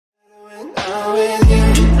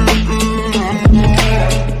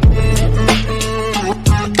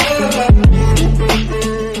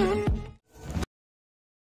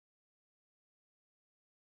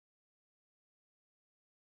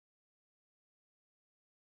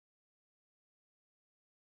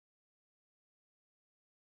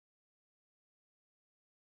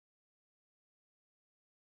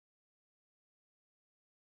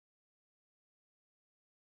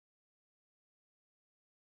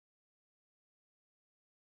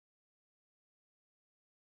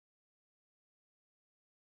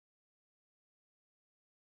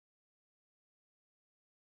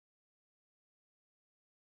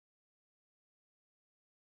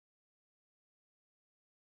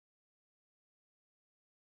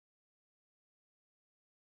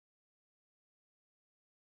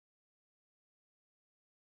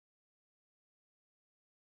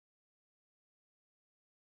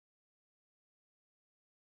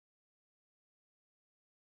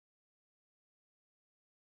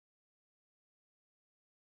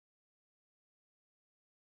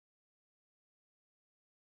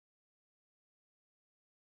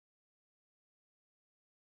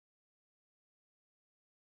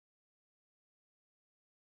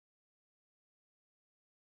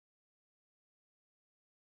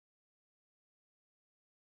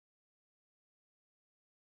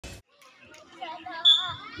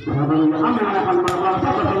akan berbangsa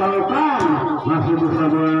berlalukan masih bisa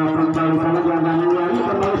kembali karena jangan ini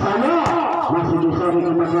kembali saya masih bisa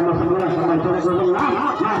dikembangkan semula sama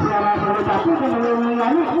masih ada tapi kembali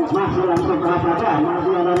masih langsung ke saja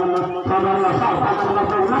masih ada sabar wasal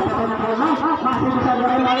masih bisa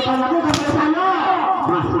dikembalikan lagi sampai sana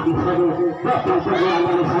masih bisa dikembalikan saya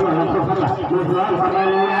langsung saja masih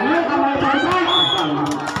kembali kembali saja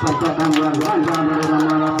percakapan bulan dari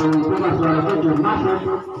nama itu masih ada tujuh masuk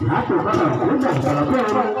satu kosong sudah kalau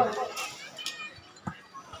belum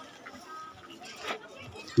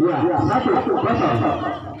ya satu kosong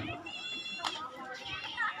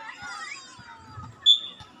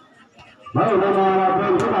baik nama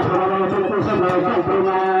itu masalah itu sebagai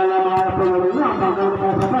nama pengurusan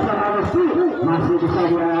masih bisa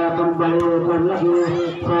dia kembali lagi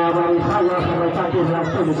dari saya sebagai satu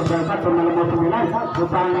langsung dikembalikan ke nomor 9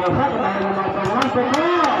 utang Nova ke nomor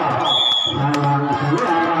 9 sayang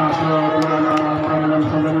saya dalam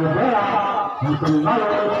sendiri bola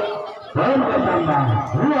kembali poin bertambah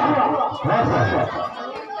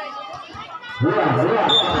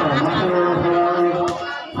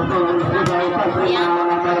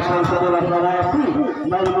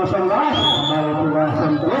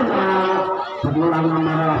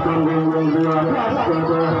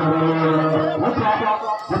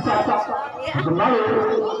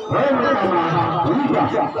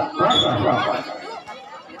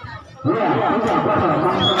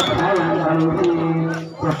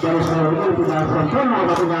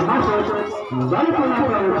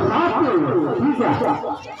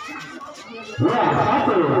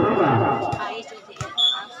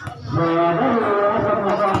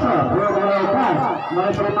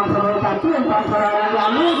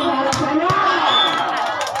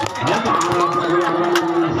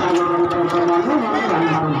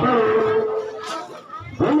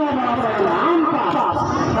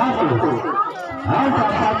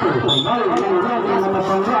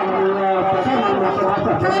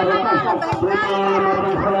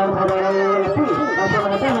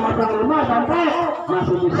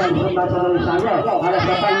masih bisa dibaca dari saya ada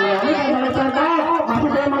siapa yang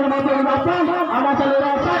masih belum ada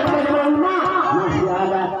selesai masih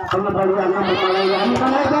ada pengembalian nama Malayani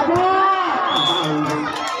kalau ada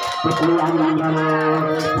pengembalian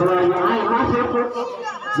dari masuk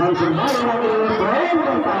dan kembali lagi poin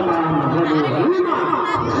pertama menjadi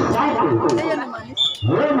 5-1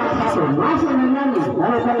 masih menyanyi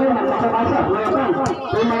lalu bagaimana masa-masa melakukan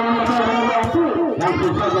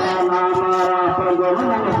langsung saja nama penggolan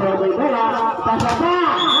yang sebagai bola pasca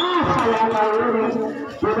saya kali ini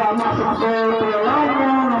sudah masuk ke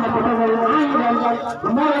pelanya nama penggolan dan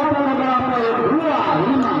kembali ke beberapa 2-5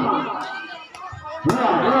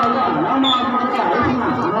 nama mereka Isma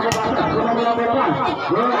nama baca nama bola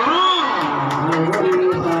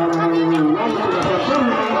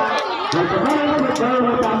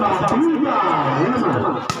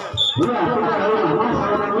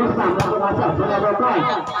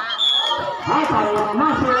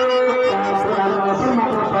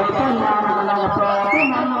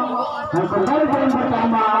dan kembali ke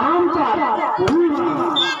tambah 3-5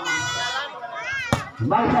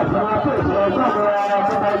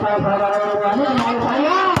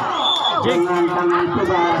 dengan tangan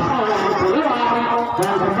coba saya keluar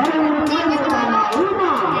dan kembali bersama 5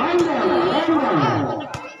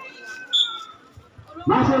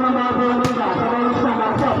 masih membawa Porlinda terus sampai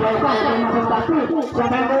masuk tapi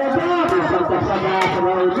sampai ke kontak saja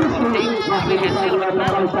sebagai Greski masih bisa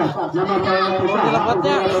dilakukan nama saya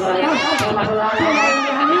iya kembali saya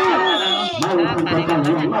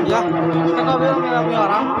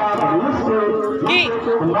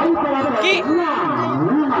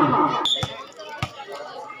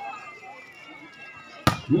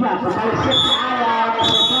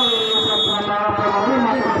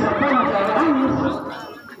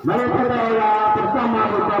mereka adalah bersama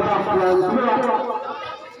beberapa yang kedua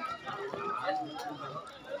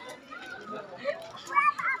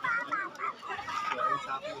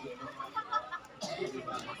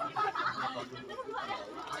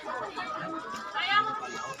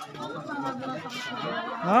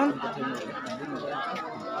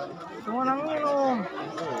Semua nangis loh.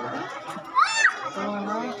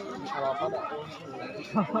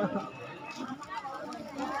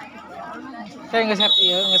 Kayak nge-set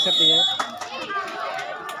ya.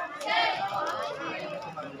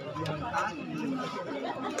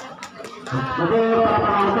 Jadi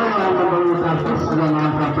penonton yang membeli servis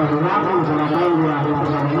dengan kartu hilang silakan di akhir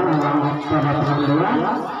pertandingan dalam pada pertandingan.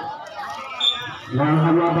 Dan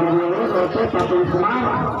hanya berlalu itu tapi semua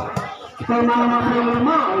tema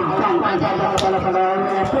 55 sampai saja kepada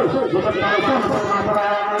saudara itu diketahui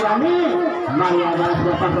masalah ini Maya dan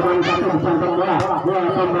siapa sedang satu disantar bola dia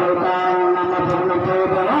pemberitaan nama pemain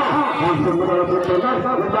bola langsung berbentuk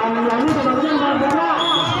dan ini sebenarnya bola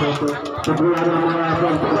sebuah nama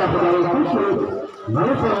yang tidak saudara itu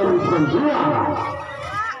baru sembilan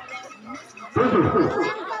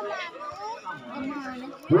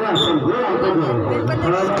ya sembilan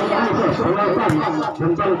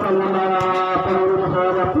tentang nama pengurus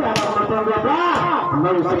rapi atau apa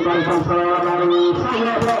mengembalikan dari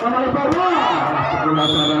saya kembali bola sebuah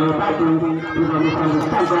saudara tadi tidak bisa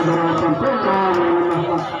disampaikan dengan sempurna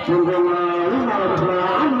dengan 5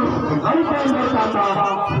 Anis kembalikan bersama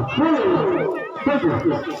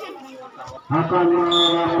akan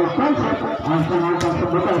melakukan angka-angka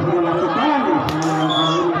sebentar dilakukan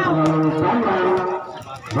sebagai pandang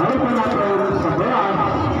baru penonton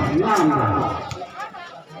 11 ya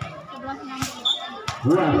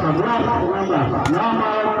 11 nama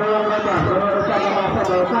yang ada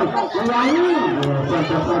ulangi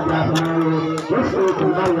Greski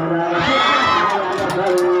kembali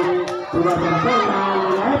dari sudah sempurna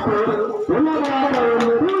yaitu dengan tahun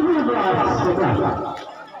 17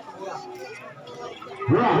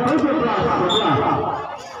 ya, 17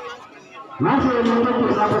 masih menunggu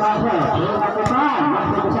satu masa dilakukan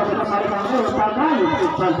masih bisa dikembalikan usahakan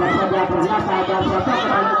sampai saja ternyata ada suatu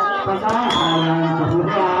perkara yang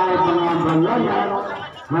kemudian pengambilannya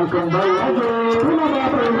kembali lagi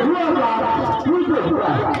 12 nomor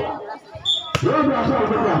 12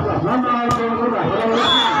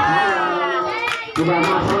 tidak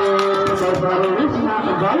masuk dari Wisna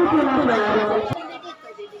kembali ke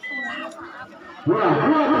ya,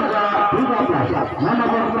 13 nama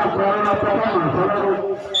berkat dari pertama selalu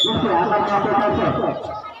mesti akan melakukan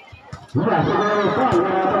ya,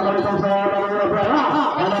 sebenarnya pemberikan saya dari bola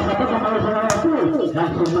ada satu kembali saya itu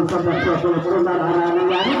langsung mencoba suatu perubahan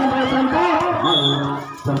anak-anak ini memberikan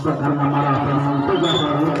sempat karena marah dengan tugas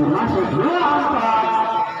itu masuk dua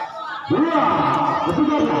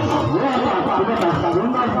ketiga ya,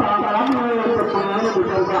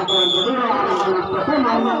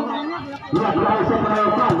 kita bisa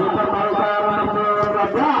menemukan dipermalukan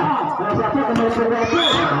berwajah satu kembali berwajah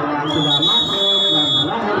yang sudah masuk dan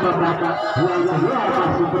lahir beberapa yang kedua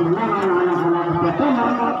pasti kemenangan anak-anak pertama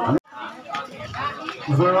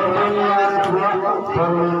Volly yang kedua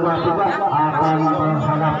Porlinda juga akan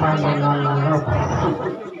berhadapan dengan ngamuk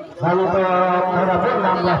lalu berhadapan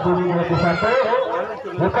 16 Juni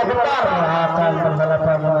 2021 buka bentar akan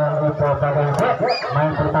berhadapan dengan terakhir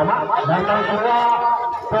main pertama dan yang kedua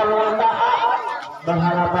Porlinda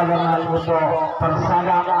berhadapan dengan untuk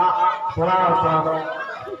persada Pulau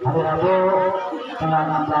hari-hari tanggal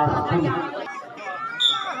 16 Juni.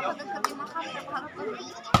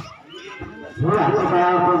 Ya,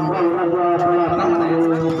 sekarang kembali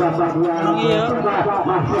di babak yang kedua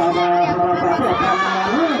masih ada satu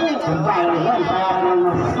kembali dan saya bisa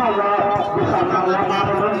melakukan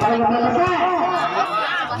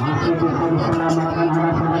masih bisa diselamatkan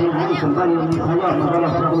anak sehari hari kembali saya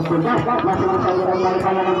membalas rambut bunda masih bisa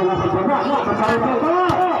dikembalikan dengan sempurna kembali pukul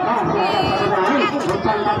masih ada satu hari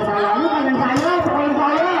bercanda kedayangan dengan saya sekolah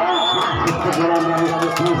saya masih sebulan dari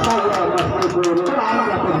saya meskipun terang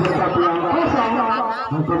atau bersatu yang kosong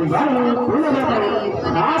kembali punya dari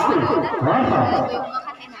 1-0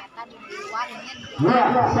 ya,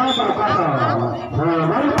 saya berkata,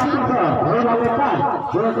 dari Kapotret, dari lakukan,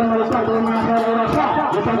 dia kembalikan di masa Indonesia,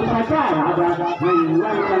 bukan saja ada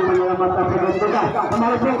yang menyelamatkan pekerjaan,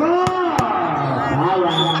 kembali pukul,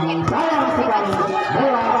 sayang sekali,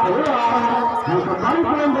 bola keluar, dan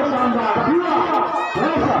kembali bertambah 2-0.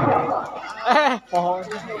 Pohon.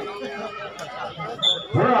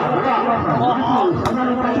 Bola kosong,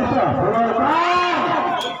 kembali Kapotret,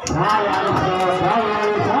 sayang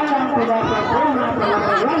tidak sempurna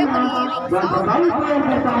penampilannya dan kembali poin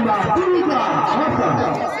bertambah 3-0.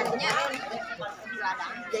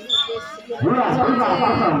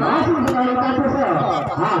 Masih sekali Kapotret.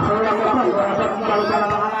 Nah, saya lakukan kembali ke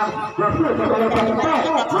anak-anak Greski kembali ke Kapotret.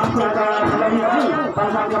 Masih ada sebanyak ini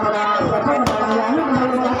pasang kepada siapa kembali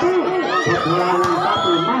kembali kaki. Pukulan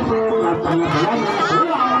kaki masuk katanya belanya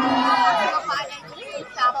pulang.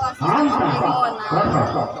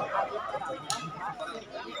 Mantap.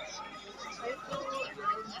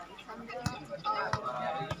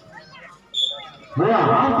 Ya,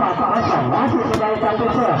 4-0 masih sebagai satu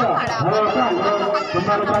set. Halukan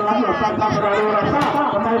kembalikan lagi tarkam dari rasa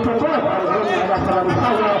kembali ke bot. Ini ada salah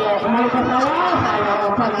saya kembali ke saya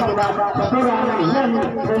umpan tidak keturang dan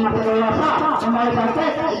terima kasih rasa kembali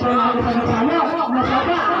cantik itu lagi pada saya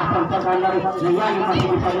mencoba tekan dari dengan masih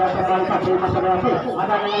bisa dia kembali ke terima kasih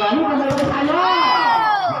ada yang kembali ke saya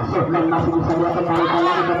masuk dan masih bisa dia kembali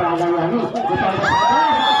lagi kepada ada yang kita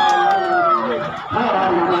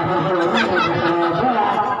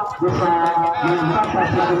bisa menempatkan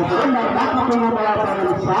satu Porlinda dapat mengembalikan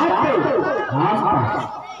satu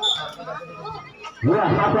ya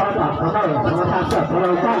satu atas kembali satu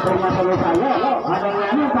perusahaan termasuk saya ada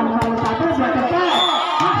yang kembali satu dia cepat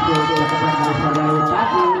masih dia cepat dari saudara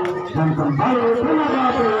tadi dan kembali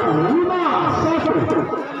menghadapi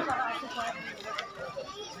 5-1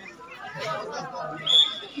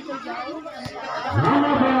 Nama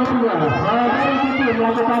kedua, dari itu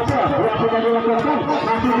melakukan set yang sudah dilakukan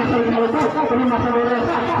masih bisa dilakukan terima kasih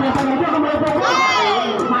rasa biasanya dia kembali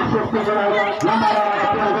masuk ke dalam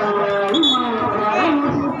nomor 5.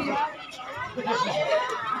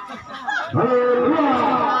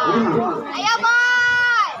 Ayo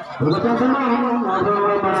boy. Berbetul tenang,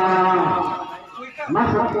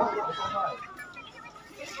 masuk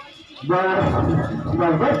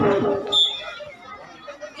berbetul.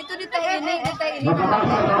 Itu di teh ini.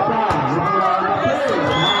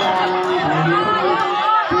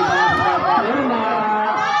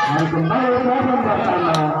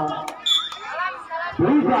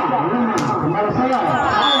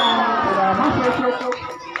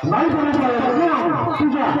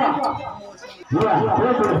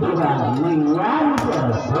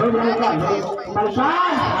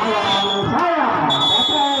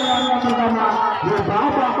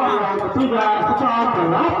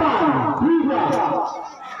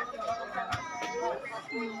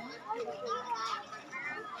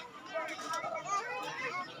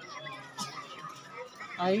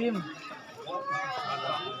 Aim.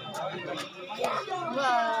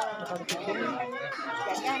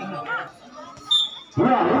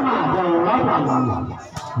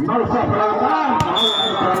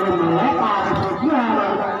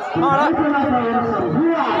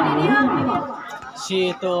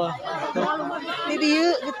 Situ. Ini dia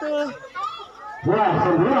gitu. Ya,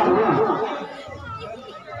 sembilan ya.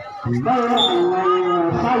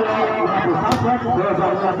 Saya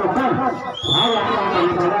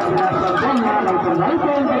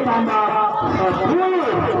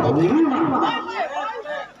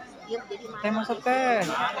Teh masuk teh.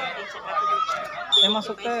 Teh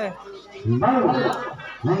masuk teh.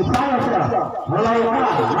 saya sudah mulai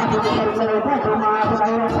masih berkeliling rumah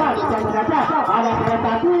saya ada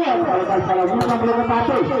kereta kalau saya bisa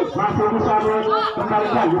berkepati masih bisa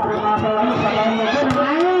kembalikan di rumah saya ini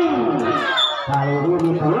kali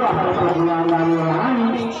ini keluar dari perjuangan dari lain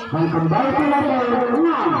dan kembali ke level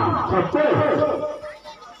 6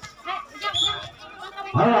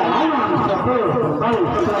 sepuluh kembali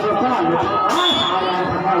setelah depan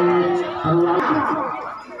kembali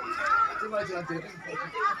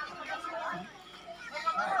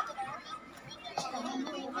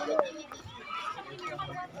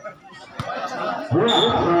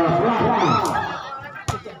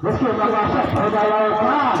Meski berlangsung pada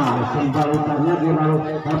lawan kembalikannya di laut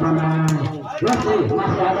lapangan Greski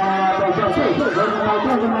masih ada Greski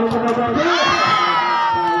dan kembali ke Greski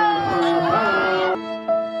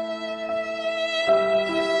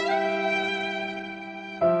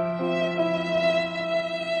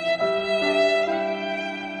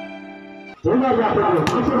Sudah jatuh,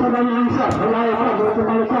 masih sebanyak angsa, mulai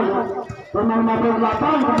kembalikan pemain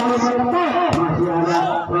 48 kembali ke masih ada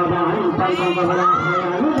roda umpan kepada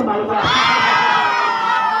ini kembali ke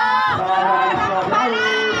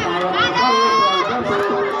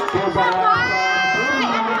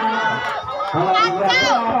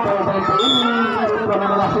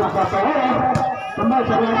kembali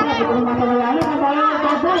ternyata diterima kembali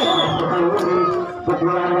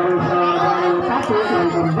pukulan dari satu dan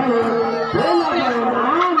kembali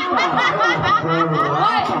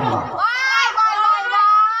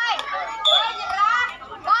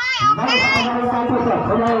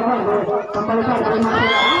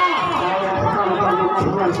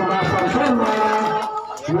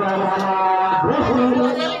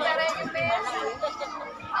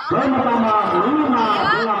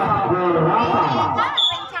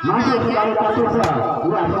masih sekali satu set,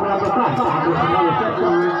 ya sebelah depan, habis sekali set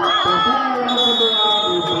yang kedua,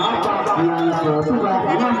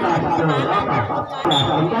 16-8.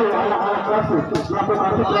 Sampai anak-anak klasik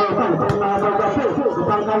melakukan pergerakan, pernah bergabung,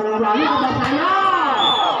 sedangkan yang lain ada saya.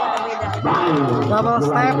 Double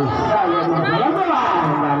step. Dan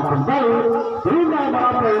kembali tidak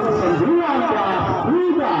berapa 19.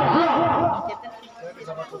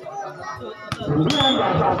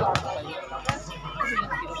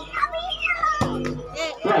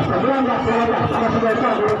 Ya, sebelum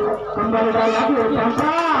kembali lagi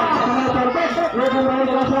kembali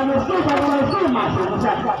ke masih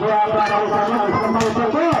bisa dia kembali ada saya ini kembali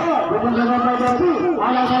betul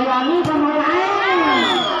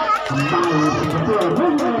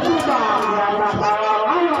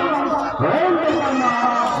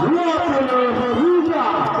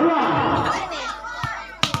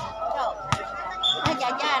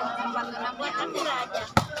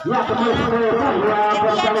ya kembali selesai ya kembali lagi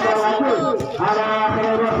ada selesai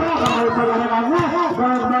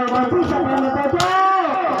kembali bisa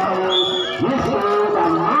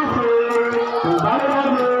dan masih kembali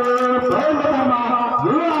lagi bersama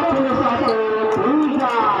 21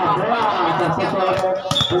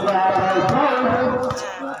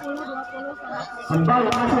 kembali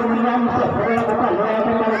masih menang untuk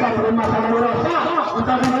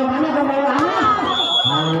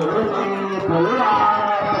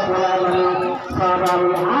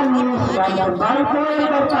kembali Anis dan kembali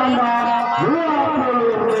bertambah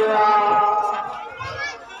 20 real.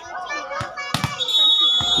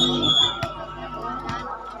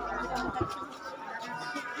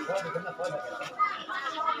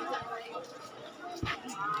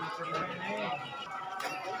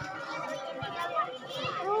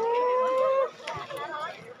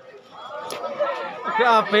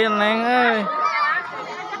 Apa neng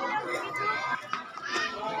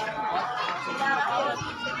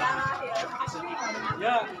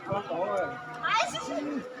Ya, kalau tahu.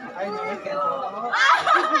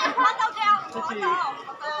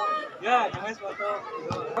 Ya, jangan foto.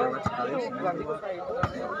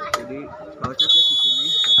 Jadi kalau saya di sini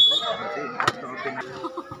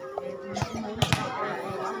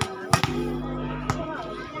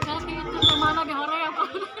nanti Kemana di hore apa?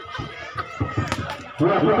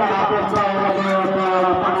 Ya kita akan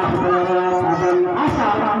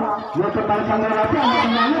asal ya kembali kamera ke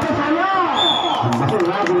saya masih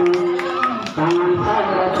lagi tangan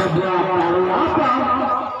saya terbuat dari apa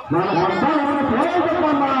dan kembali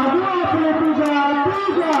pertama 23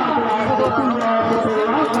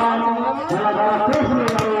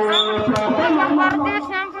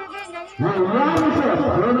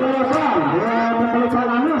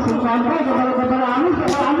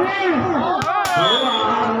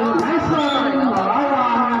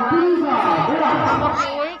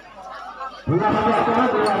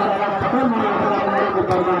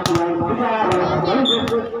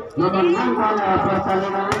 memenangkan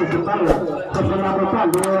pertandingan ini kembali setelah bukan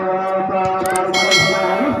Porlinda berhadapan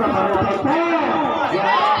dengan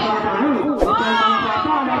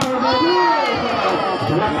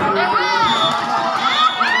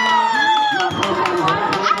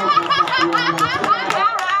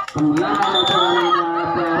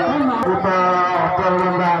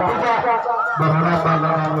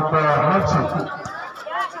Greski.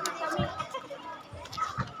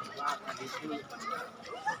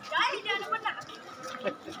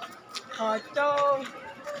 Kacau.